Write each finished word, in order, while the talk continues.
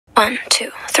1, 2,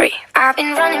 3. I've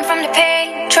been running from the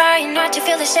pain, trying not to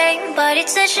feel the same, but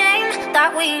it's a shame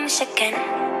that we miss again.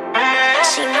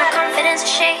 See, my confidence is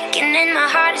shaking and my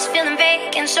heart is feeling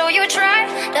vacant, so you try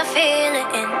to fill it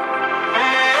in.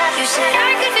 You said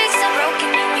I could fix the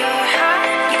broken in your heart.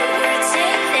 You would say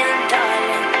then,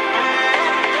 darling,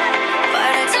 but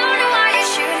I don't know why you're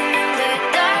shooting in the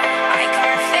dark. I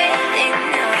can't fail in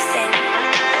nothing.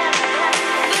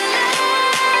 But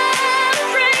love,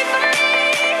 pray for me.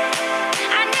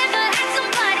 I never had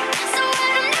somebody, so I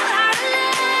don't know how to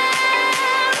love.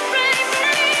 Pray for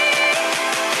me.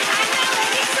 I know I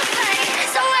need somebody,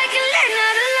 so I can learn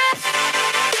how to love.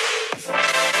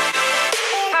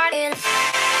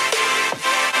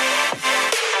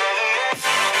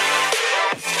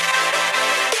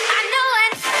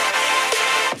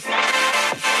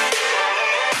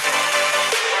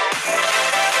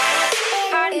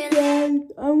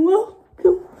 And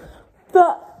welcome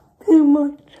back to my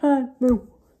channel.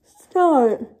 So,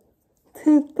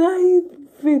 today's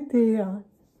video,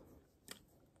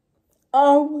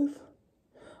 I was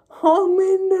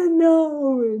humming and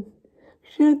ahhing.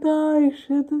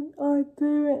 Shouldn't I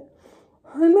do it?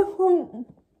 And I thought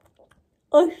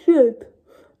I should.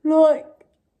 Like,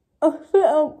 I set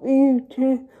up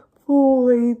YouTube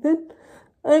for a reason,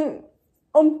 and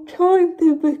I'm trying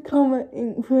to become an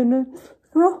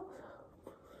influencer.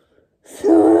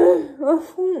 So I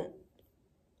thought,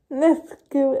 let's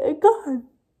give it a go.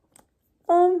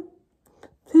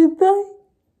 Today's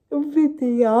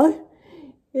video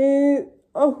is,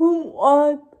 I thought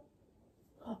I'd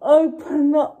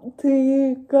open up to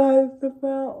you guys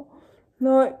about,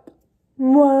 like,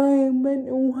 my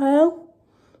mental health.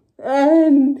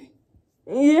 And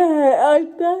yeah, I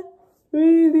don't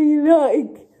really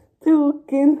like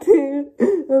talking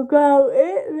about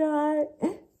it, like,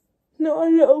 not a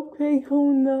lot of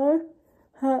people know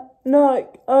how,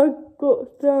 like, I've got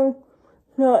some,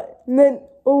 like,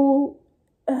 mental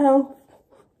health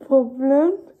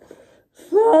problems.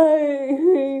 So,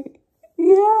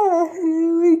 yeah,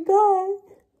 here we go.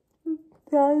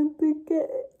 Time to get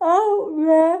it out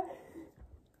there.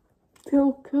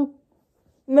 Talk about,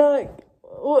 like,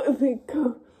 what's it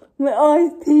called? The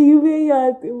ITV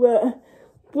advert,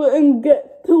 but and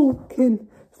get talking.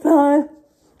 So,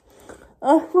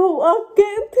 I thought I'd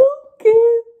get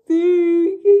talking to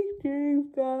YouTube,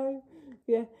 so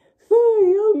yeah.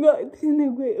 Sorry, I'm acting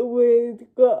a bit weird,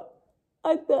 but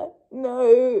I don't know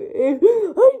if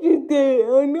I should do it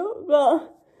or not, but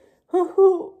I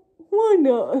thought, why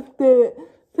not do it?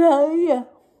 So yeah,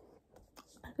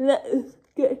 let's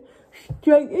get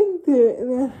straight into it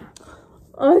then.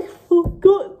 I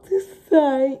forgot to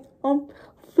say I'm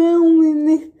filming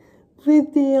this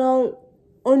video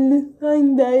on the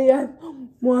same day as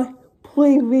my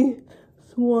previous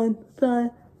one,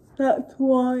 so that's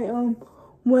why I'm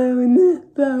wearing the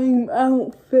same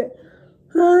outfit.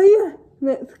 So yeah,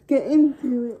 let's get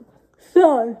into it.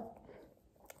 So,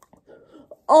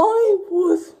 I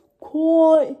was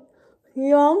quite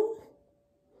young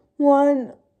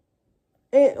when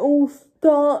it all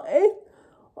started.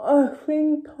 I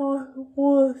think I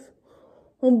was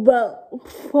about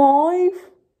 5.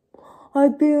 I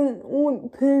didn't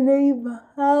want to leave the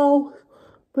house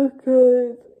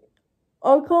because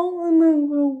I can't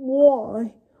remember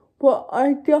why, but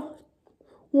I just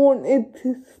wanted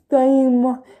to stay in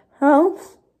my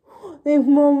house. If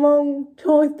my mum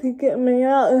tried to get me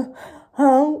out of the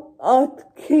house, I'd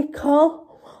kick her,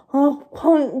 I'd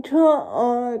punch her,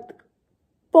 I'd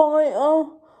bite her.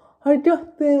 I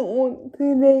just didn't want to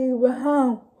leave the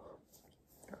house.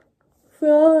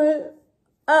 So,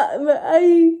 at the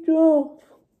age of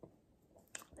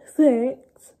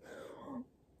 6,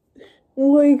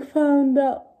 we found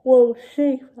out, well,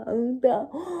 she found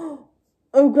out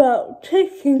about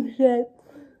chicken sheds,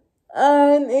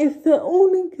 and it's the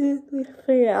all-inclusive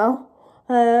fear,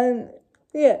 and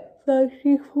yeah, so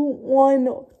she thought, why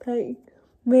not take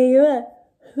me there?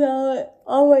 So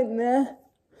I went there.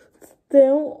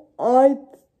 Still, I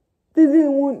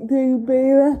didn't want to be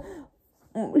there.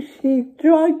 She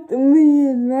dragged me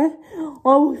in there.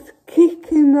 I was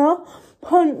kicking her,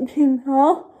 punching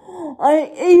her.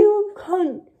 I even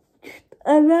punched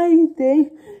a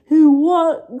lady who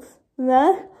works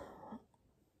there.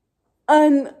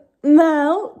 And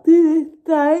now, to this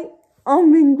day,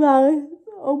 I'm embarrassed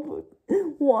of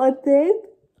what I did.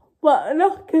 But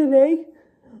luckily,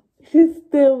 she's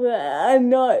still there,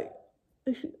 and like,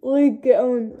 we get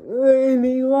on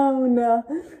really well now.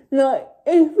 Like,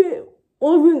 if it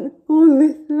wasn't for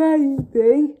this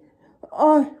lady,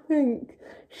 I think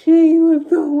she was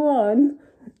the one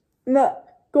that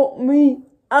got me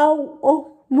out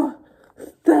of my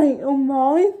state of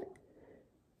mind.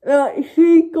 like,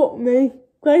 she got me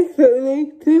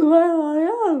basically to where I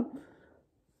am.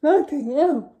 Nothing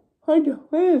else. I just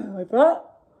realised that.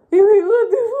 If it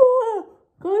wasn't for her,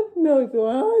 God knows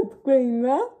where I'd been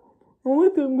now. I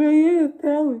wouldn't be here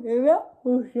telling you that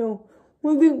for sure.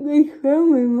 Wouldn't be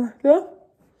filming myself.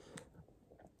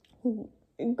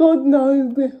 God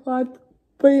knows if I'd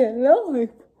be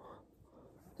alive.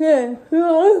 Yeah,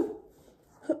 so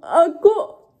I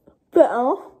got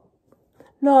better,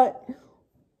 like,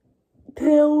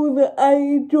 till the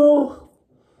age of,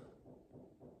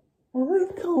 I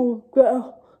think I was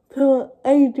better till the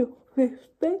age of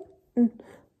 15.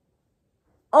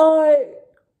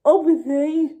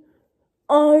 Obviously,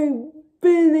 I've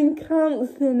been in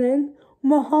counselling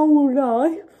my whole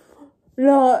life.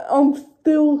 Like, I'm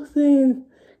still seeing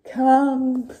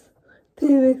camps to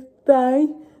this day.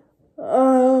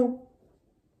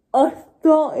 I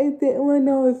started it when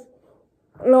I was,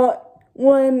 like,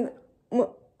 when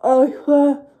I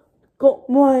first got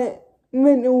my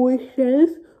mental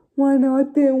issues, when I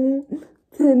didn't want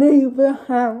to leave the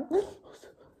house.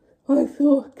 I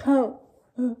saw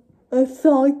a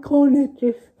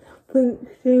psychologist, I think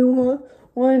she was,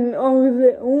 when I was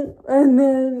little, and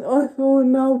then I saw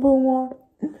another one,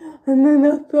 and then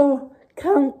I saw a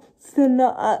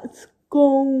counsellor at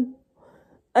school,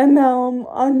 and now I'm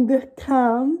under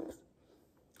camps.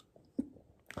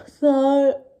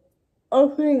 So, I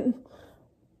think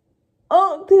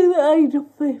up to the age of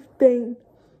 15,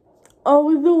 I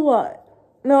was alright.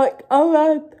 Like, I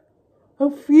had a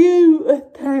few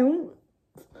attempts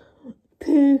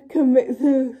to commit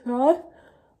suicide.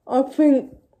 I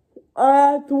think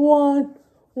I had one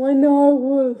when I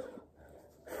was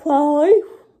 5.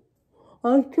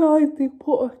 I tried to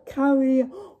put a carrier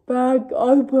bag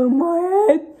over my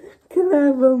head,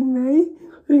 clever me,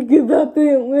 because I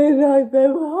didn't realise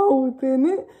there were holes in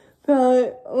it.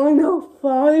 So when I was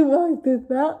 5, I did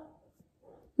that.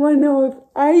 When I was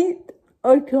 8,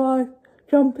 I tried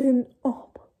jumping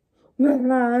up the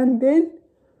landing.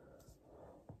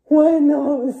 When I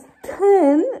was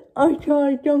 10, I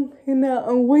tried jumping out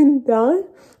a window.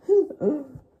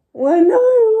 When I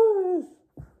was,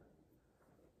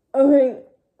 I think,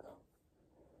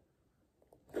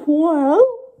 12,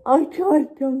 I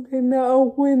tried jumping out a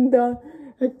window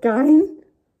again.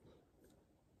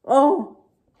 Oh,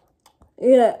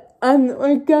 yeah, and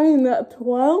again at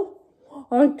 12,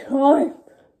 I tried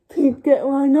to get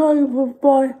run over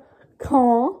by a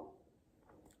car.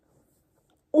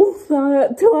 Also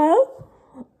at 12,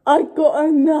 I got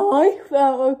a knife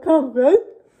out of a cupboard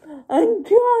and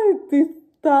tried to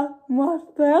stab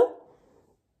myself.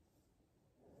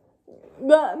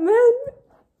 But then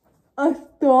I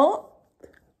stopped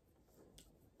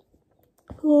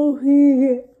for a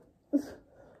few years.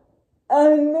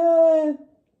 And then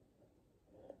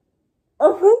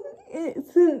I think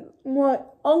it's since my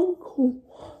uncle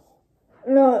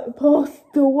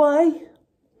passed away.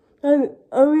 I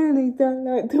really don't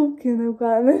like talking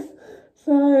about this.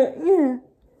 So, yeah.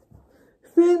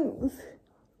 Since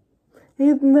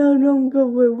he's no longer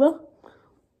with us.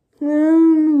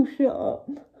 Shut up.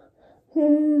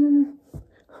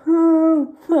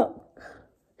 Fuck.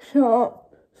 Shut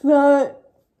up. So,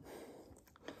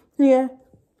 yeah.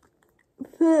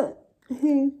 So,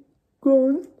 he's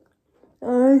gone.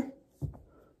 I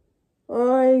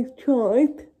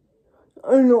tried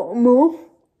a lot more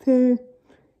to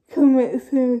commit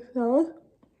suicide.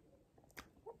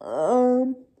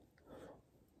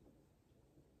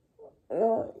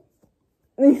 Like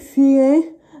this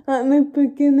year, at the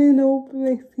beginning of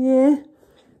this year,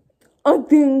 I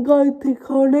didn't go to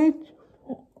college.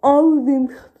 I was in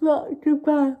such a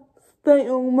bad state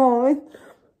of mind.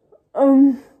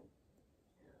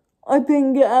 I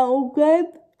didn't get out of bed.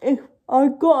 If I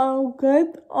got out of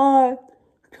bed, I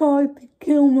tried to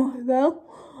kill myself.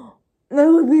 There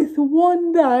was this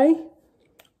one day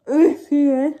this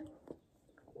year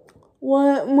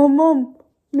where my mum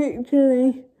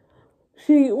literally,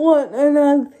 she wasn't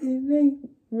allowed to leave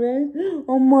me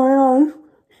on my own.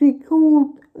 She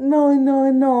called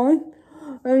 999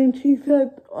 and she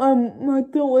said my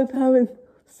daughter's having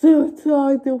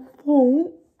suicidal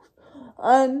thoughts,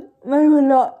 and they were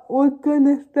like, we're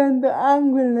gonna send the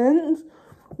ambulance,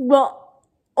 but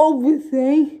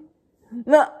obviously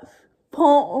that's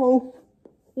part of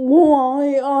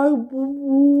why I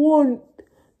want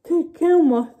to kill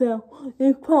myself.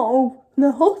 It's part of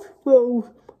the hospital's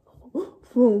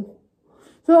fault.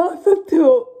 So I said to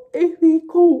her, if you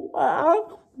call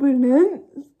an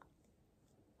ambulance,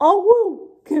 I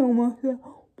will kill myself,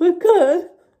 because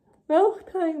they'll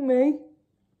take me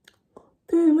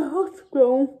to the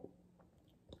hospital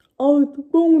I was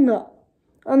born at.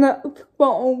 and that's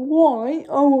why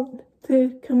I want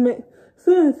to commit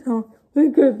suicide,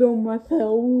 because of my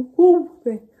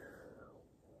self-worth.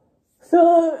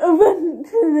 So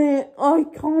eventually I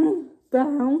calmed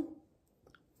down.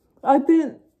 I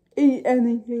didn't eat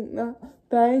anything that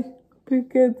day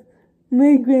because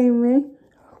legally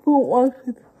I thought I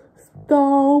could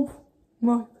starve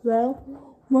myself.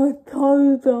 My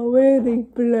toes are really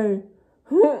blue.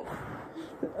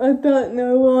 I don't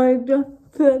know why I just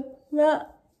said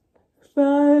that.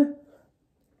 So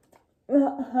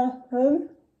that happened.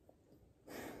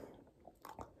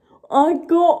 I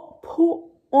got put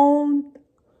on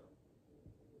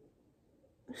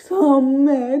some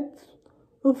meds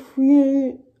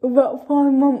about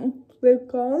 5 months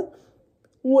ago,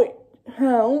 which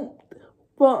helped,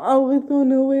 but I was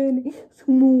on a really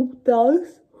small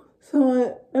dose,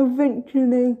 so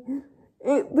eventually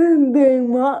it didn't do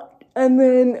much, and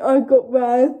then I got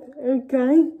bad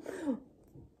again.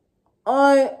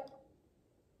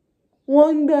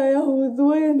 One day I was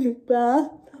really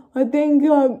bad. I didn't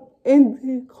go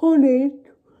into college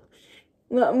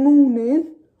that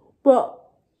morning, but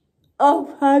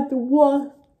I've had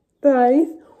worse days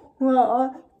where I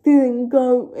didn't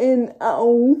go in at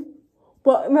all.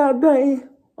 But that day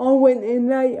I went in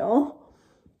later,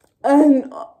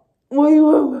 and we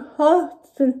were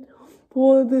rehearsing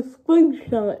for the spring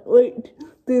show, which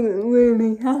didn't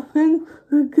really happen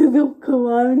because of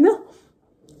Corona.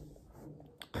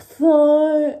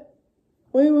 So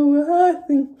we were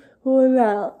rehearsing for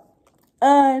that,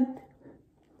 and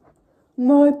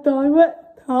my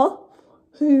director,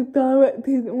 who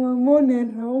directed my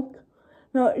monologue,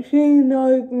 she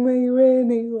knows me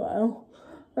really well.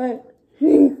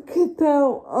 She could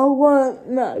tell I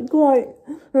wasn't that great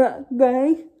that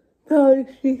day, so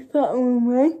she sat with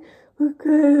me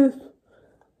because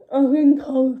I think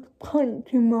I was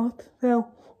punching myself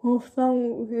or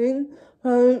something.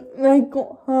 So they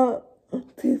got her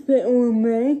to sit with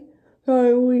me,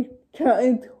 so we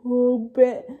chatted for a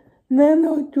bit, and then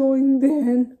I joined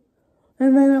in,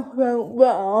 and then I felt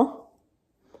better.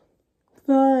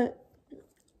 So,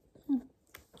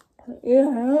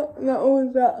 yeah, that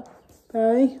was that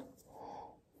day.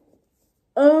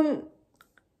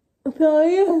 So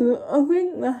yeah, I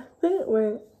think that's it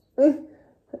with it.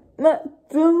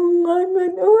 That's all my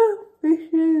mental health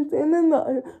issues in a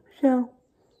nutshell.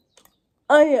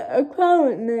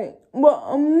 Apparently, but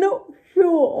I'm not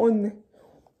sure on this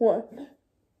one.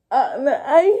 At the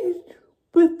age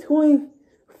between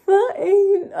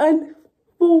 13 and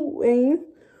 14,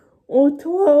 or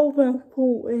 12 and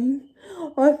 14,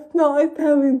 I started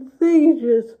having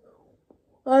seizures.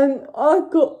 And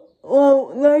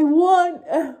they weren't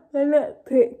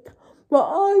epileptic, but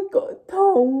I got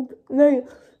told they're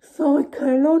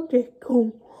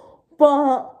psychological.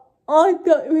 But I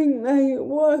don't think they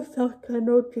were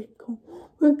psychological,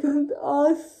 because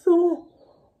I saw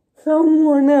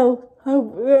someone else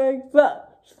have the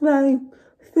exact same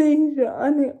seizure,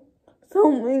 and it's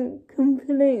something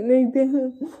completely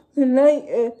different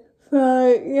related. So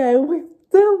yeah, we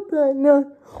still don't know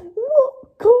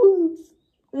what caused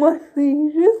my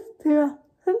seizures to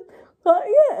happen, but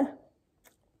yeah,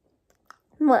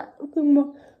 that's my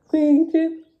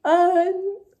seizures,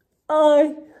 and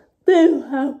I do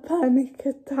have panic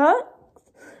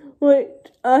attacks,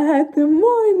 which I had a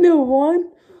minor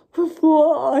one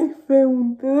before I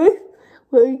filmed this,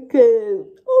 because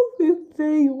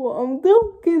obviously what I'm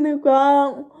talking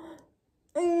about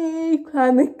is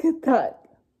panic attack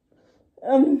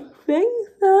thing,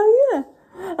 so yeah.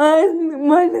 And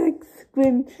my leg's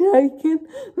been shaking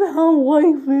the whole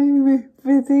way through this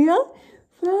video,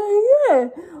 so yeah,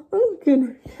 I'm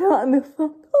gonna shut the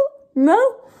fuck up now.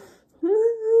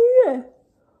 Yeah.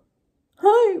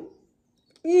 Hope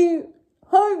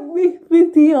this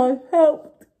video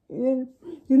helped you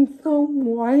in some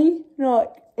way,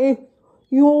 like if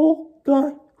you're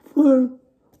going through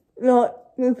like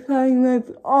the same as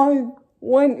I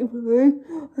went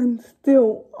through and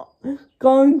still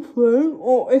going through,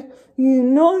 or if you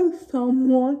know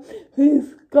someone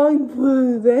who's going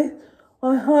through this,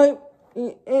 I hope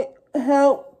it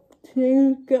helped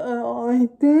you get an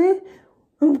idea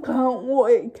about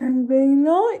what it can be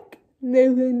like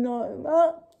living like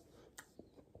that.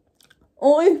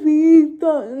 Or if you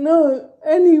don't know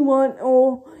anyone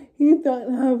or you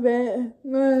don't have it,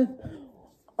 then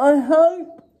I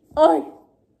hope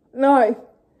I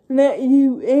let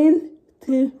you in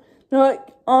to,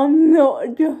 I'm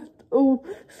not just all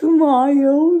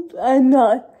smiles and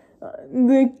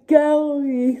the girl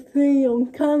you see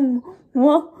on camera,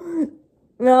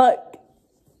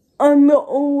 I'm not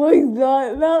always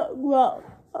like that, but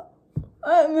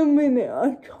at the minute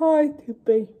I try to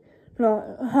be like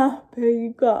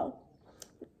happy, but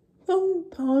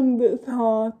sometimes it's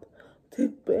hard to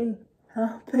be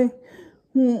happy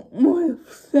with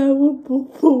cerebral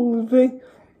palsy.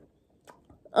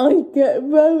 I get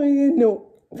very annoyed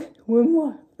with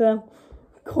myself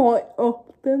quite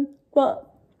often, but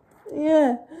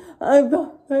yeah, as I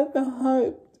said, I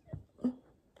hope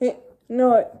it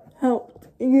helped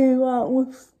you out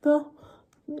with stuff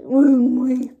when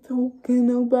we're talking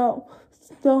about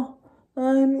stuff,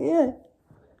 and yeah,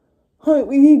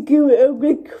 hope you give it a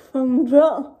big thumbs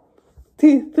up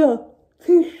to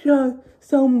show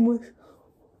some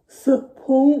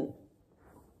support,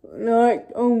 like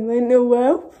on mental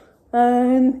health,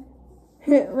 and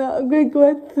hit that big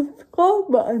red subscribe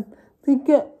button to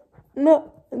get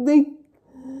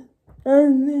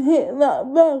and hit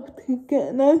that bell to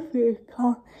get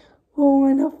notified for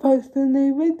when I post a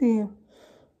new video.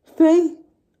 See,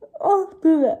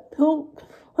 after that talk,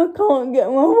 I can't get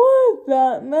my words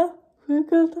out now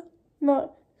because I'm like,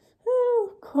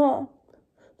 oh crap.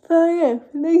 So yeah,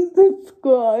 please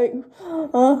subscribe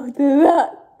after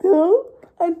that talk,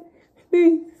 and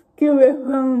please give it a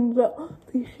thumbs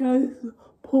up to show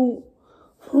support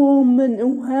for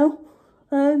mental health,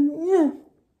 and yeah,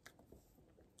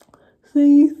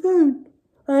 see you soon,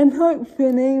 and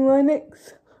hopefully my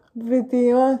next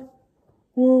video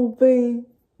will be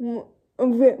a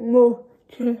bit more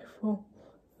cheerful.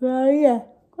 So yeah,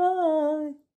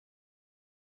 bye.